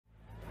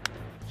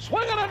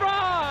Swing and a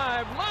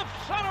drive.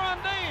 Left center and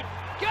deep.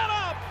 Get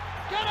up.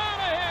 Get out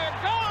of here.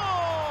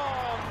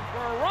 Gone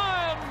for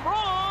Ryan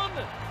Braun.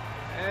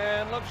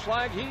 And looks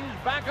like he's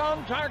back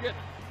on target.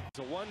 It's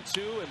a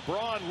 1-2, and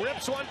Braun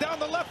rips one down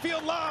the left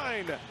field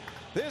line.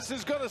 This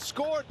is going to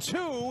score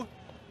 2.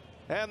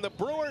 And the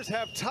Brewers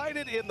have tied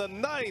it in the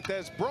 9th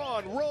as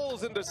Braun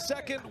rolls into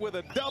second with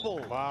a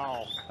double.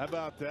 Wow, how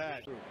about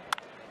that?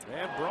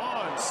 And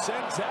Braun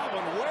sends that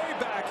one way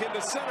back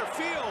into center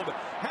field.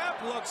 Happ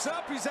looks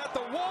up, he's at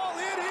the wall,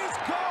 it is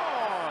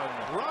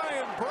gone!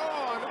 Ryan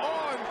Braun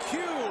on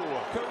cue.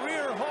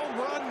 Career home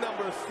run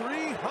number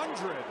 300.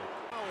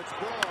 Now it's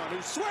Braun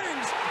who swings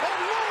and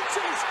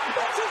launches.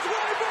 This is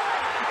way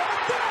back,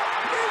 and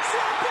that is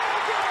your ball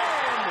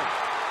game!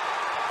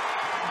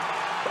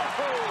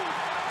 Oh,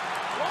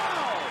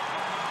 wow!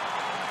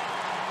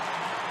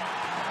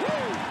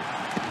 Woo!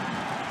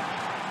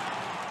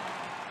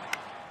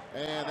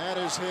 And that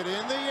is hit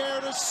in the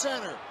air to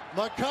center.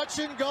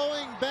 McCutchen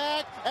going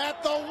back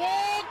at the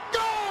wall.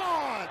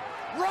 Gone!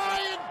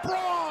 Ryan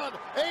Braun,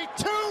 a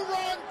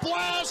 2-run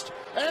blast,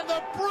 and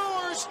the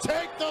Brewers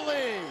take the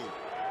lead.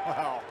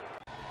 Wow.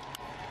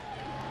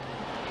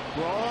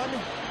 Braun,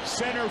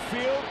 center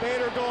field.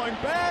 Bader going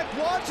back,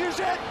 watches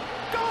it.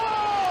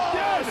 Gone!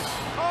 Yes!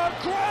 A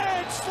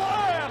grand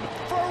slam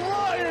for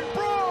Ryan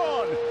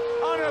Braun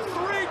on a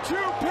 3-2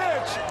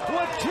 pitch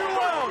with 2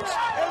 outs,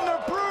 and the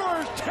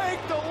Brewers take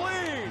the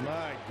lead.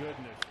 My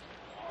goodness.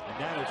 And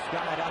that is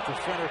skied out to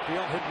center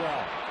field, hit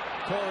well.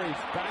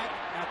 Torrey's back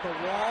at the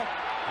wall.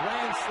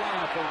 Grand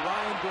slam for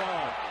Ryan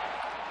Braun.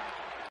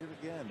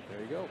 Again,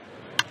 there you go.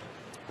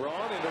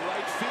 Braun into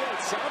right field,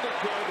 sounded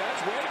good.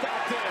 That's way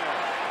back there.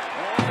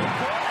 And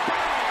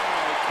goodbye.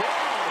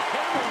 Braun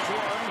hammers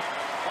one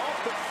off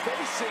the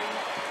facing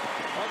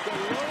of the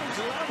Rose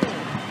level.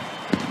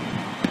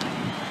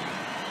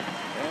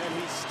 And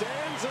he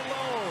stands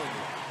alone.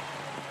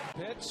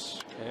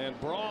 Pitch, and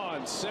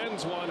Braun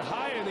sends one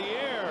high in the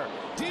air.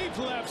 Deep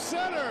left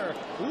center,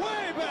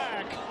 way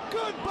back.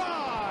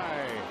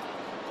 Goodbye.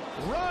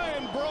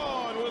 Ryan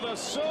Braun with a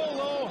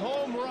solo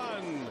home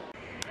run.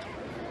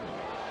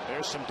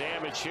 There's some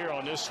damage here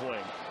on this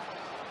swing.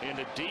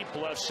 Into deep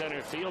left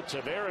center field.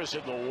 Taveras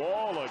at the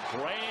wall. A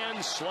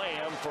grand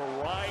slam for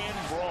Ryan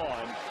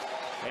Braun.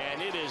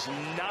 And it is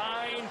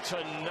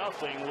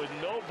 9-0 with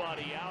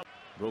nobody out.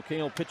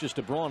 Roqueo pitches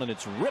to Braun, and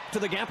it's ripped to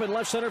the gap in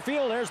left center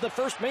field. There's the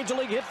first major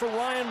league hit for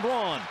Ryan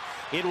Braun.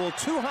 It will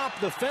 2-hop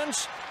the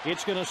fence.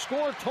 It's going to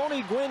score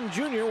Tony Gwynn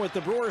Jr. with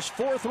the Brewers'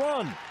 4th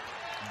run.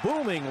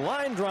 Booming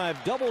line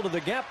drive double to the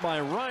gap by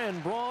Ryan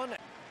Braun.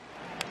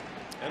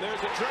 And there's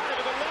a drive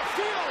to the left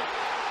field.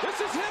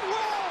 This is hit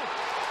well.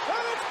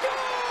 And it's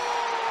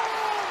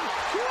gone!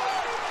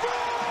 Ryan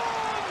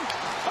Braun!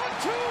 A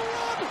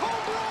 2-run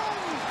home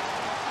run!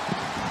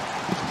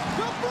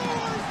 The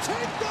Brewers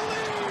take the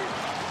lead!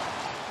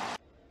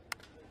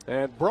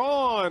 And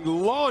Braun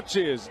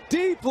launches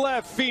deep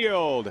left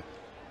field.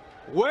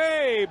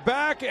 Way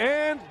back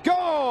and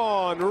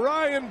gone!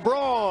 Ryan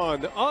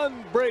Braun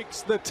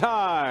unbreaks the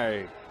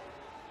tie.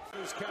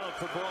 First count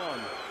for Braun.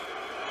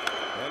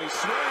 And he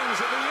swings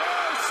in the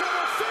air,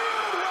 center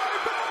field, way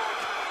back,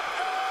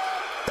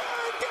 and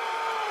there it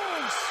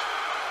goes!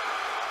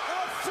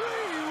 A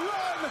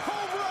 3-run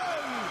home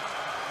run!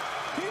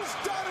 He's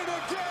done it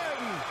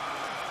again!